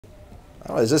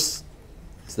Is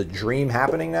the dream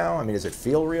happening now? I mean, does it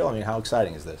feel real? I mean, how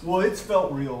exciting is this? Well, it's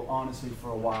felt real, honestly, for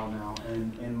a while now.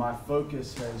 And my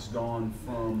focus has gone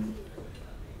from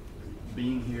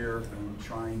being here and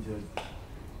trying to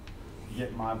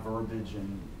get my verbiage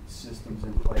and systems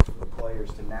in place for the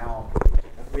players to now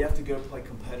we have to go play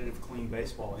competitive, clean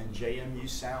baseball. And JMU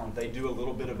Sound, they do a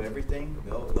little bit of everything.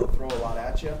 They'll throw a lot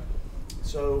at you.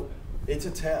 So it's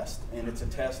a test, and it's a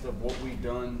test of what we've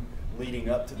done leading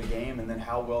up to the game and then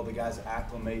how well the guys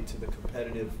acclimate to the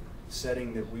competitive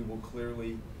setting that we will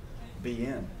clearly be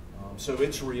in. So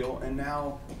it's real, and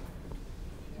now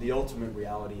the ultimate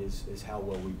reality is how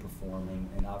well we perform,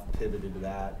 and I've pivoted to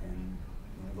that, and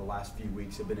the last few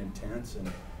weeks have been intense,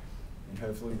 and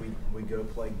hopefully we go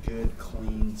play good,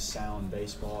 clean, sound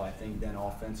baseball. I think then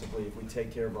offensively, if we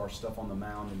take care of our stuff on the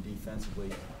mound and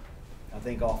defensively, I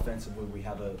think offensively we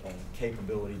have a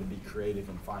capability to be creative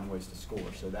and find ways to score.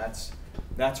 So that's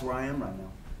where I am right now.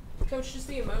 Coach, just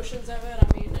the emotions of it.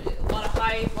 I mean, a lot of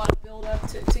hype, a lot of build-up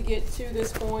to get to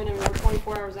this point, and we're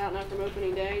 24 hours out now from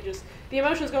opening day. Just the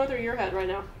emotions going through your head right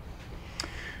now.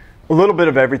 A little bit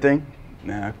of everything.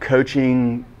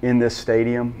 Coaching in this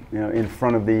stadium, in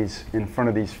front of these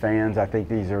fans. I think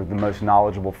these are the most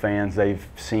knowledgeable fans. They've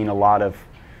seen a lot of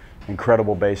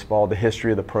incredible baseball, the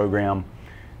history of the program.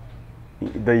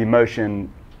 The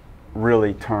emotion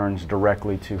really turns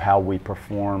directly to how we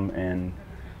perform and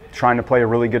trying to play a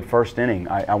really good first inning.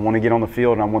 I want to get on the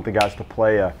field and I want the guys to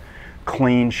play a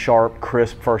clean, sharp,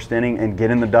 crisp first inning and get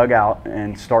in the dugout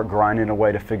and start grinding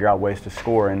away to figure out ways to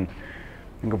score. And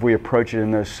I think if we approach it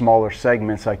in those smaller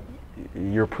segments,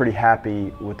 you're pretty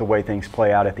happy with the way things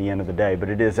play out at the end of the day. But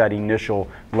it is that initial,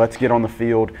 let's get on the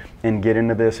field and get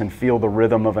into this and feel the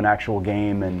rhythm of an actual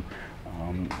game. And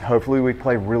hopefully we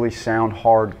play really sound,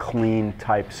 hard, clean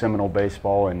type Seminole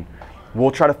baseball. And we'll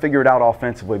try to figure it out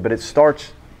offensively. But it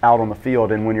starts out on the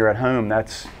field. And when you're at home,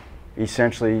 that's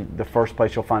essentially the first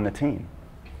place you'll find the team.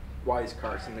 Why is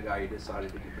Carson the guy you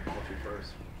decided to give the ball to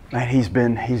first? Man, he's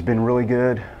been really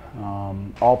good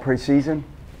all preseason,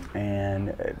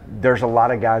 and there's a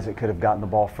lot of guys that could have gotten the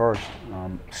ball first.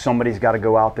 Somebody's got to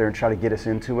go out there and try to get us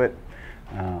into it.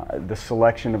 The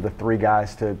selection of the three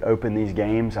guys to open these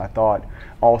games, I thought,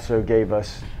 also gave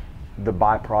us the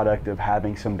byproduct of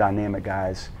having some dynamic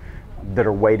guys that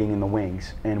are waiting in the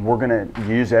wings. And we're going to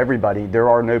use everybody. There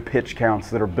are no pitch counts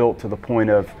that are built to the point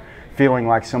of feeling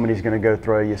like somebody's going to go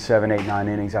throw you 7, 8, 9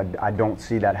 innings. I don't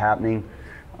see that happening,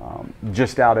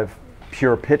 just out of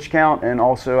pure pitch count and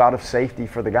also out of safety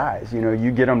for the guys.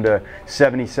 You get them to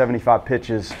 70, 75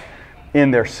 pitches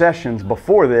in their sessions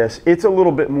before this, it's a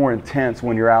little bit more intense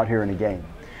when you're out here in a game.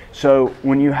 So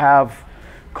when you have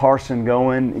Carson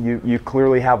going, you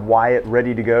clearly have Wyatt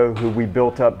ready to go, who we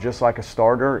built up just like a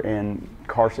starter, and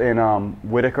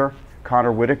Whitaker,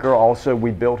 Connor Whitaker also,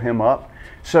 we built him up.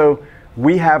 So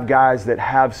we have guys that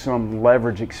have some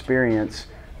leverage experience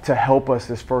to help us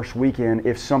this first weekend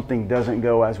if something doesn't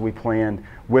go as we planned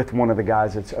with one of the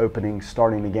guys that's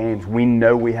starting the games. We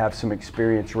know we have some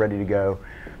experience ready to go.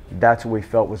 That's what we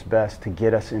felt was best to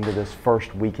get us into this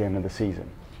first weekend of the season.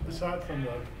 Aside from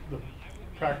the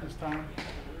practice time,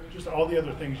 just all the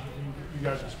other things you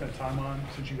guys have spent time on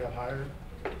since you got hired,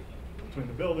 between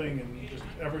the building and just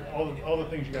all the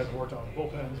things you guys have worked on, the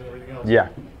bullpens and everything else. Yeah.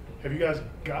 Have you guys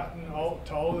gotten to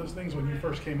all those things when you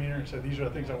first came in here and said, these are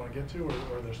the things I want to get to, or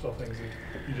are there still things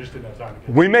that you just didn't have time to get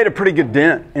to? We made a pretty good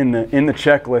dent in the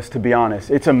checklist, to be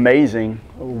honest. It's amazing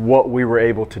what we were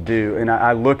able to do, and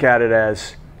I look at it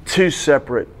as two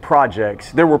separate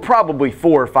projects. There were probably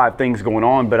 4 or 5 things going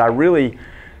on, but I really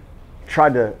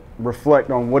tried to reflect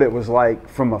on what it was like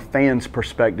from a fan's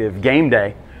perspective, game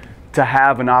day, to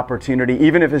have an opportunity,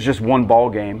 even if it's just one ball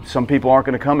game. Some people aren't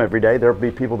going to come every day. There'll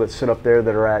be people that sit up there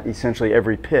that are at essentially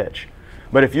every pitch.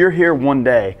 But if you're here one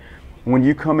day, when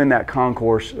you come in that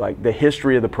concourse, like the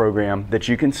history of the program, that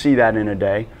you can see that in a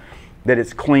day, that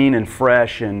it's clean and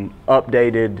fresh and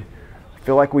updated, I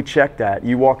feel like we checked that.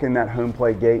 You walk in that home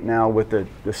plate gate now with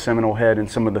the Seminole head and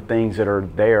some of the things that are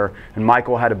there, and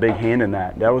Michael had a big hand in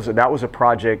that. That was a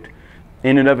project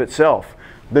in and of itself.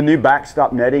 The new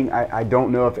backstop netting, I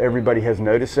don't know if everybody has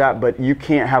noticed that, but you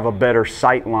can't have a better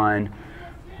sight line.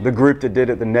 The group that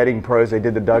did it, the netting pros, they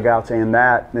did the dugouts and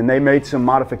they made some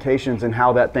modifications in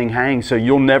how that thing hangs, so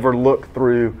you'll never look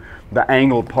through the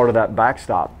angled part of that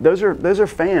backstop. Those are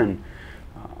fan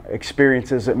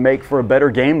experiences that make for a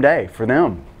better game day for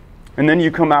them. And then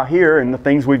you come out here and the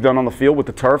things we've done on the field with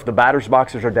the turf, the batter's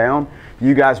boxes are down.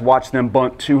 You guys watch them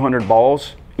bunt 200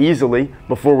 balls easily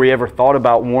before we ever thought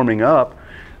about warming up.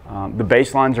 The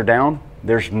baselines are down.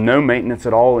 There's no maintenance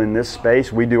at all in this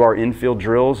space. We do our infield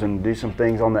drills and do some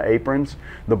things on the aprons.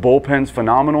 The bullpen's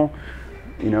phenomenal.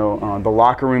 You know, the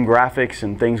locker room graphics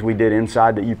and things we did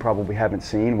inside that you probably haven't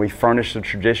seen. We furnished the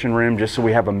tradition room just so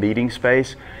we have a meeting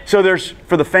space. So there's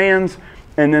for the fans,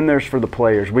 and then there's for the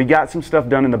players. We got some stuff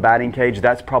done in the batting cage.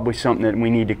 That's probably something that we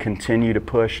need to continue to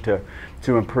push to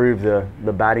improve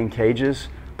the batting cages.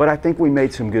 But I think we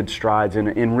made some good strides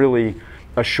in really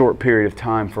a short period of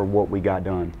time for what we got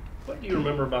done. What do you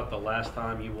remember about the last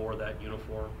time you wore that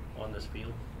uniform on this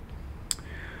field?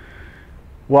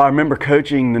 Well, I remember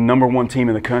coaching the #1 team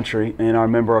in the country, and I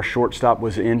remember our shortstop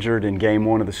was injured in game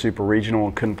 1 of the Super Regional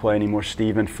and couldn't play anymore.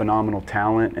 Steven, phenomenal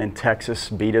talent, and Texas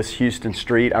beat us. Houston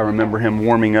Street, I remember him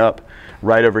warming up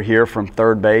right over here from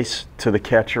third base to the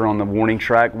catcher on the warning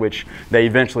track, which they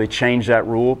eventually changed that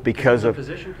rule because of.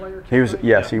 Position player? He was,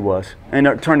 yes, he was, and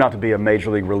it turned out to be a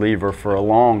major league reliever for a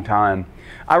long time.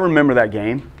 I remember that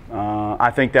game.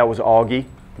 I think that was Augie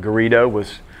Garrido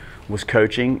was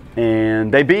coaching,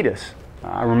 and they beat us.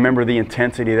 I remember the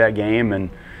intensity of that game, and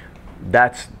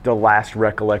that's the last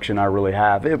recollection I really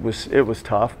have. It was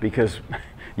tough because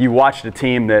you watched a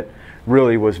team that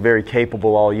really was very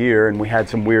capable all year, and we had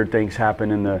some weird things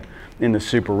happen in the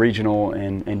Super Regional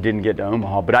and didn't get to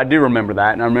Omaha. But I do remember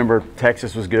that, and I remember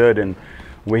Texas was good, and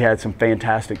we had some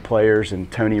fantastic players,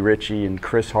 and Tony Ritchie and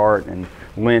Chris Hart and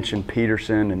Lynch and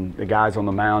Peterson and the guys on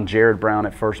the mound, Jarrett Brown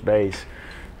at first base.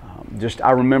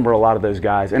 I remember a lot of those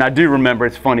guys. And I do remember,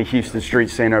 it's funny, Houston Street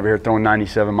standing over here throwing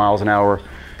 97 miles an hour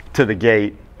to the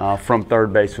gate from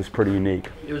third base was pretty unique.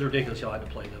 It was ridiculous y'all had to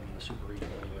play them in the Super Regional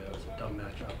anyway. It was a dumb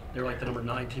matchup. They were like the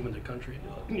 #9 team in the country.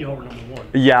 Y'all were #1.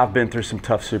 Yeah, I've been through some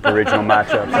tough Super Regional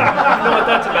matchups. You know what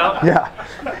that's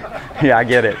about? Yeah, I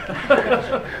get it.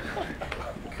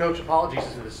 Coach, apologies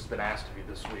if this has been asked of you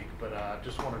this week, but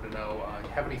just wanted to know,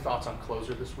 have any thoughts on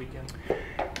closer this weekend?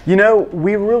 You know,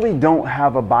 we really don't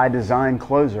have a by design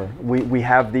closer. We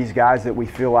have these guys that we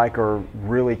feel like are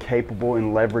really capable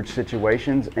in leverage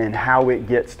situations, and how it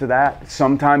gets to that.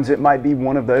 Sometimes it might be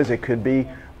one of those. It could be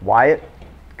Wyatt,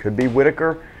 could be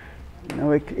Whitaker. You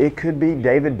know, it could be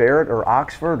David Barrett or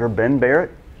Oxford or Ben Barrett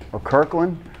or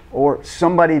Kirkland, or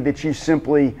somebody that you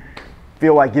simply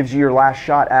feel like gives you your last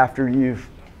shot after you've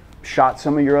shot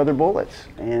some of your other bullets.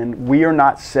 And we are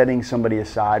not setting somebody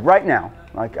aside right now.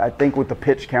 Like, I think with the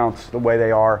pitch counts the way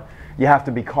they are, you have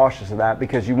to be cautious of that,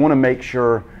 because you want to make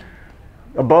sure,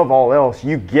 above all else,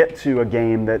 you get to a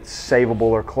game that's savable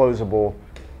or closable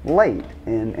late.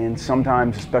 And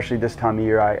sometimes, especially this time of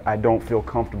year, I don't feel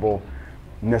comfortable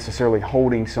necessarily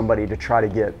holding somebody to try to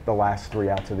get the last 3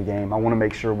 outs of the game. I want to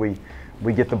make sure we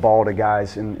get the ball to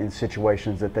guys in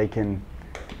situations that they can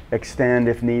extend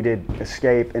if needed,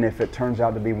 escape, and if it turns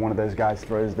out to be one of those guys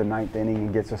throws the 9th inning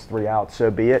and gets us 3 outs,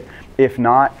 so be it. If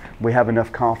not, we have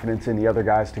enough confidence in the other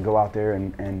guys to go out there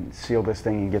and seal this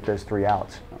thing and get those 3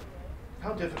 outs.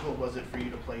 How difficult was it for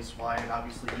you to place Wyatt?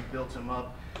 Obviously, you built him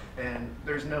up, and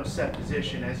there's no set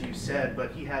position, as you said,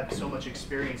 but he had so much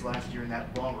experience last year in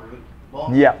that long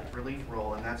relief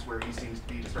role, and that's where he seems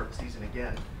to be to start the season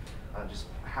again. Just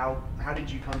how did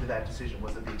you come to that decision?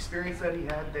 Was it the experience that he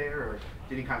had there, or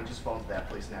did he kind of just fall into that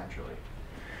place naturally?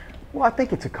 Well, I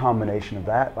think it's a combination of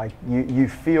that. Like, you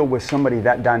feel with somebody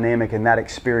that dynamic and that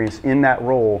experience in that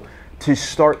role to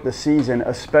start the season,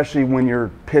 especially when your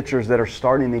pitchers that are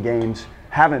starting the games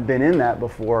haven't been in that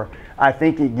before, I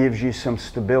think it gives you some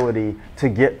stability to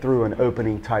get through an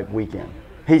opening type weekend.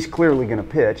 He's clearly going to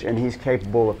pitch, and he's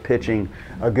capable of pitching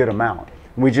a good amount.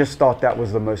 We just thought that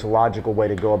was the most logical way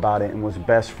to go about it and was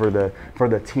best for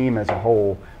the team as a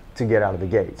whole to get out of the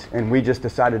gates. And we just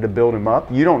decided to build him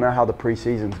up. You don't know how the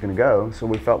preseason's going to go, so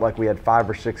we felt like we had 5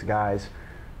 or 6 guys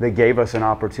that gave us an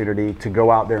opportunity to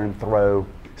go out there and throw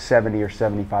 70 or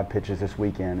 75 pitches this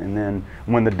weekend. And then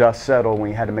when the dust settled,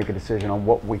 we had to make a decision on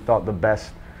what we thought the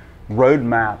best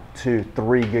roadmap to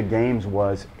 3 good games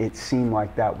was, it seemed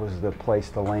like that was the place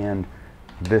to land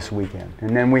this weekend.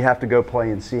 And then we have to go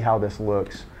play and see how this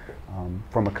looks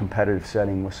from a competitive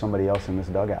setting with somebody else in this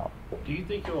dugout. Do you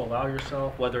think you'll allow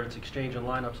yourself, whether it's exchanging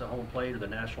lineups at home plate or the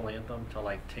national anthem, to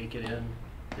like take it in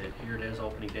that here it is,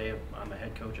 opening day, I'm a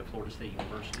head coach at Florida State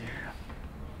University?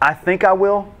 I think I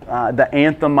will. The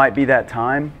anthem might be that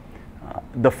time.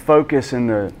 The focus and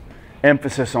the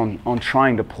emphasis on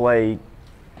trying to play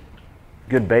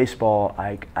good baseball,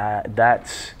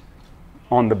 that's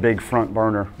on the big front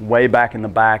burner, way back in the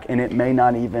back, and it may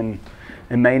not even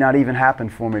happen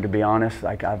for me, to be honest.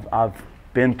 Like, I've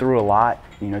been through a lot,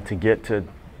 to get to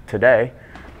today,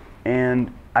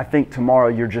 and I think tomorrow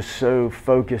you're just so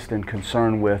focused and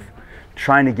concerned with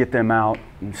trying to get them out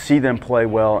and see them play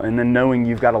well, and then knowing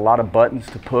you've got a lot of buttons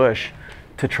to push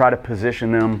to try to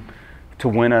position them to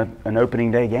win an opening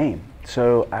day game.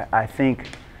 So I think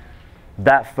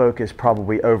that focus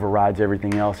probably overrides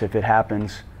everything else. If it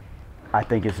happens, I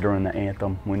think it's during the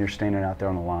anthem when you're standing out there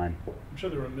on the line. I'm sure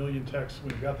there were a million texts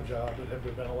when you got the job, but have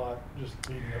there been a lot just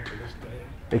leading up to this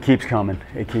day? It keeps coming.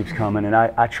 It keeps coming. And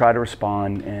I try to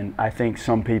respond, and I think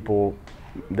some people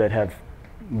that have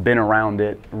been around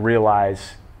it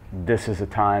realize this is a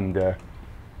time to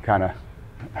kind of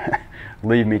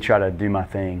leave me try to do my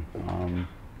thing.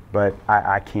 But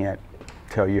I can't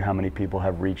tell you how many people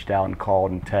have reached out and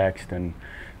called and texted, and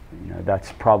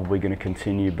that's probably going to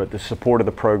continue. But the support of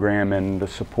the program and the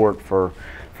support for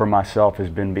myself has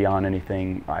been beyond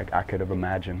anything I could have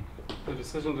imagined. The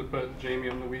decision to put Jamie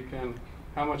on the weekend,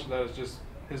 how much of that is just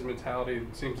his mentality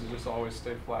seems to just always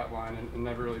stay flatline and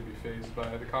never really be fazed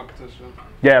by the competition?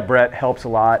 Yeah, Brett helps a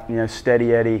lot.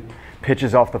 Steady Eddie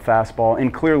pitches off the fastball,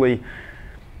 and clearly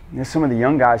some of the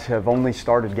young guys have only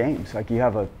started games. Like, you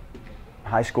have a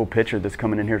high school pitcher that's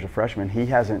coming in here as a freshman. He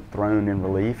hasn't thrown in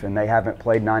relief, and they haven't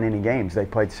played 9-inning games. They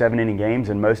played 7-inning games,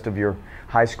 and most of your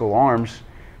high school arms,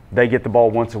 they get the ball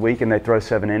once a week and they throw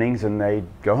 7 innings and they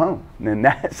go home. And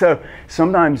so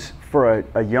sometimes for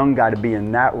a young guy to be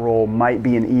in that role might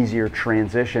be an easier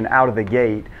transition out of the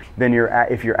gate than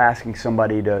if you're asking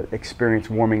somebody to experience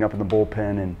warming up in the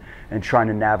bullpen and trying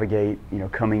to navigate,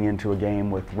 coming into a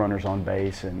game with runners on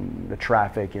base and the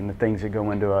traffic and the things that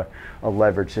go into a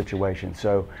leverage situation.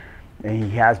 So he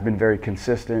has been very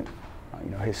consistent.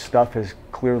 His stuff has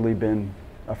clearly been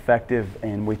effective,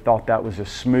 and we thought that was the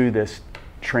smoothest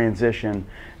transition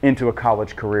into a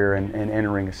college career and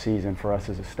entering a season for us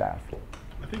as a staff.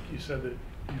 I think you said that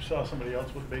you saw somebody else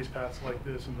with base paths like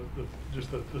this and just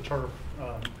the turf.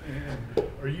 And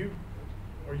are you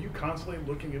constantly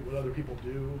looking at what other people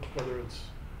do, whether it's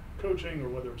coaching or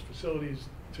whether it's facilities,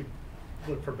 to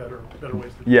look for better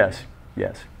ways to do it?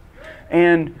 Yes.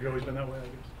 And have you always been that way, I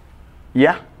guess?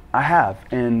 Yeah, I have.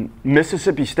 And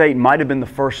Mississippi State might have been the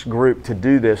first group to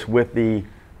do this with the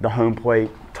home plate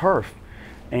turf.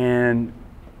 And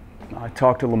I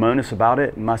talked to Lamonis about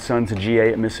it. My son's a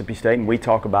GA at Mississippi State, and we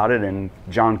talk about it. And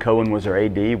John Cohen was our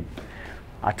AD.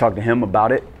 I talked to him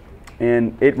about it.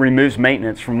 And it removes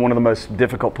maintenance from one of the most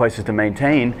difficult places to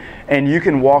maintain. And you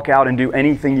can walk out and do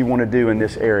anything you want to do in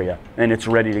this area, and it's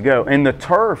ready to go. And the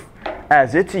turf,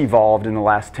 as it's evolved in the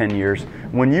last 10 years,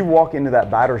 when you walk into that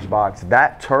batter's box,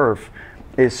 that turf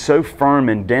is so firm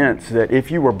and dense that if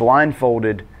you were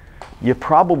blindfolded, you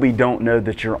probably don't know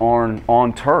that you're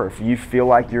on turf. You feel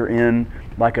like you're in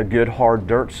like a good hard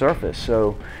dirt surface.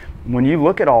 So when you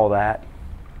look at all that,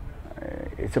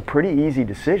 it's a pretty easy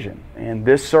decision. And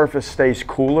this surface stays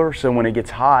cooler, so when it gets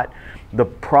hot, the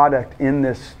product in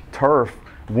this turf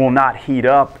will not heat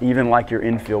up even like your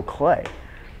infield clay.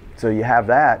 So you have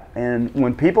that. And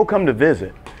when people come to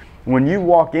visit, when you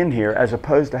walk in here, as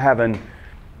opposed to having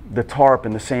the tarp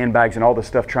and the sandbags and all the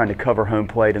stuff trying to cover home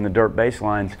plate and the dirt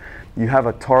baselines, you have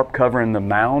a tarp covering the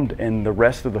mound, and the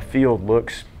rest of the field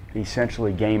looks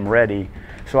essentially game ready.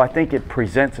 So I think it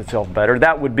presents itself better.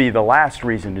 That would be the last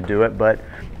reason to do it, but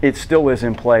it still is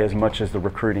in play as much as the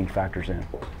recruiting factors in.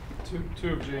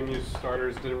 Two of Jamie's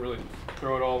starters didn't really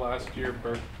throw it all last year.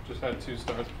 Burke just had 2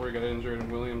 starts before he got injured,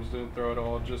 and Williams didn't throw it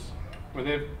all. Just when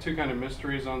they have 2 kind of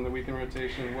mysteries on the weekend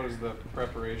rotation, what does the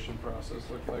preparation process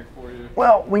look like for you?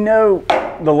 Well, we know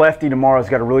the lefty tomorrow's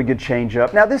got a really good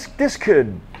changeup. Now this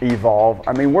could evolve.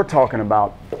 I mean, we're talking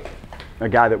about a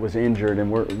guy that was injured,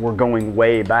 and we're going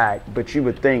way back, but you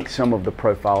would think some of the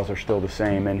profiles are still the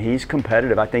same, and he's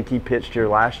competitive. I think he pitched here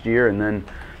last year and then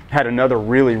had another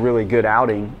really, really good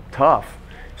outing, tough.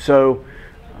 So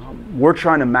we're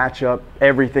trying to match up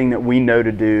everything that we know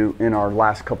to do in our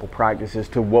last couple practices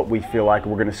to what we feel like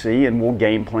we're going to see, and we'll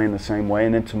game plan the same way.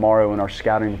 And then tomorrow in our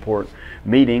scouting report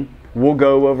meeting, we'll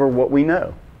go over what we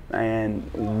know and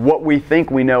what we think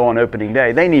we know on opening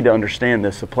day. They need to understand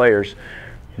this, the players.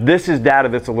 This is data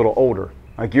that's a little older.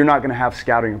 Like, you're not going to have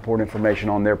scouting report information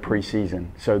on their preseason.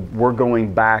 So we're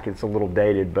going back. It's a little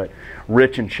dated, but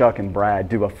Rich and Chuck and Brad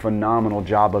do a phenomenal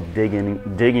job of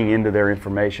digging into their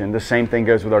information. The same thing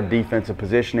goes with our defensive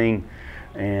positioning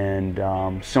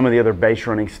and some of the other base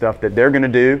running stuff that they're going to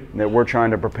do that we're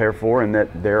trying to prepare for, and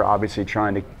that they're obviously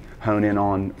trying to hone in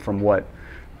on from what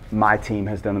my team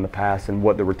has done in the past and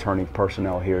what the returning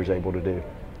personnel here is able to do.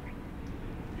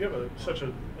 You have such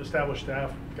an established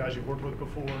staff, guys you've worked with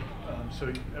before,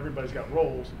 so everybody's got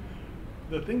roles.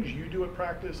 The things you do at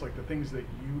practice, like the things that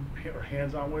you are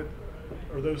hands-on with,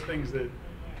 are those things that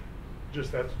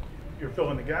just you're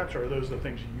filling the gaps, or are those the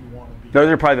things you want to be? Those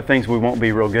are probably the things we won't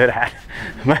be real good at.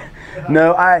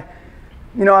 No, I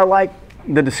like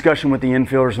the discussion with the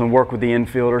infielders and the work with the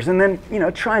infielders, and then, you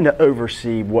know, trying to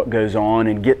oversee what goes on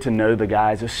and get to know the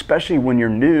guys, especially when you're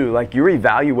new. Like, you're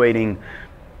evaluating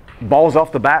balls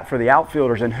off the bat for the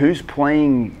outfielders and who's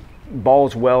playing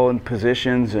balls well in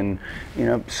positions, and, you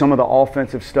know, some of the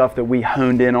offensive stuff that we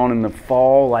honed in on in the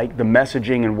fall, like the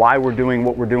messaging and why we're doing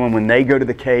what we're doing when they go to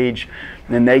the cage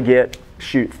and they get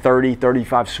shoot 30,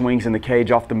 35 swings in the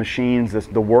cage off the machines,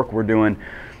 the work we're doing.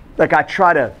 Like, I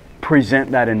try to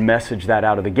present that and message that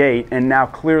out of the gate. And now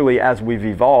clearly, as we've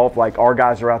evolved, like, our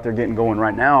guys are out there getting going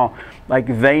right now,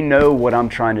 like, they know what I'm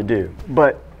trying to do.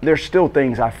 But there's still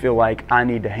things I feel like I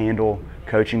need to handle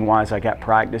coaching wise, like at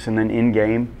practice and then in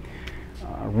game.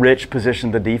 Rich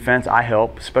positioned the defense. I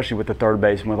help, especially with the third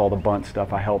baseman with all the bunt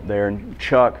stuff. I help there. And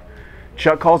Chuck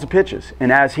calls the pitches.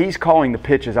 And as he's calling the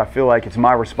pitches, I feel like it's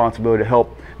my responsibility to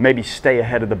help maybe stay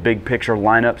ahead of the big picture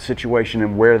lineup situation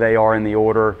and where they are in the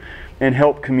order, and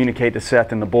help communicate to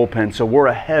Seth in the bullpen so we're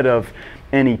ahead of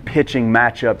any pitching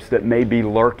matchups that may be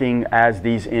lurking as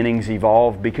these innings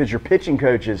evolve, because your pitching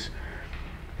coach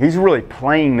he's really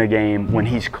playing the game when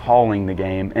he's calling the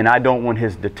game, and I don't want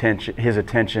his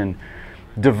attention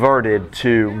diverted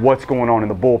to what's going on in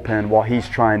the bullpen while he's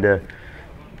trying to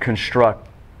construct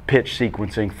pitch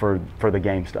sequencing for the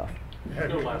game stuff. Have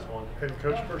you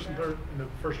coached person third in the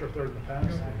first or third in the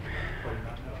past?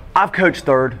 I've coached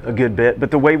third a good bit,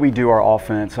 but the way we do our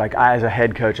offense, like, as a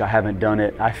head coach, I haven't done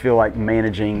it. I feel like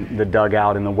managing the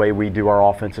dugout and the way we do our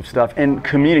offensive stuff and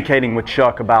communicating with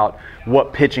Chuck about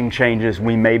what pitching changes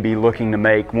we may be looking to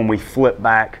make when we flip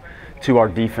back to our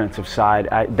defensive side,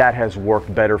 that has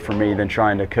worked better for me than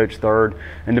trying to coach third.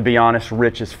 And to be honest,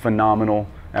 Rich is phenomenal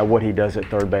at what he does at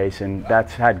third base, and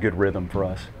that's had good rhythm for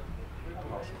us.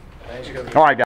 All right, guys.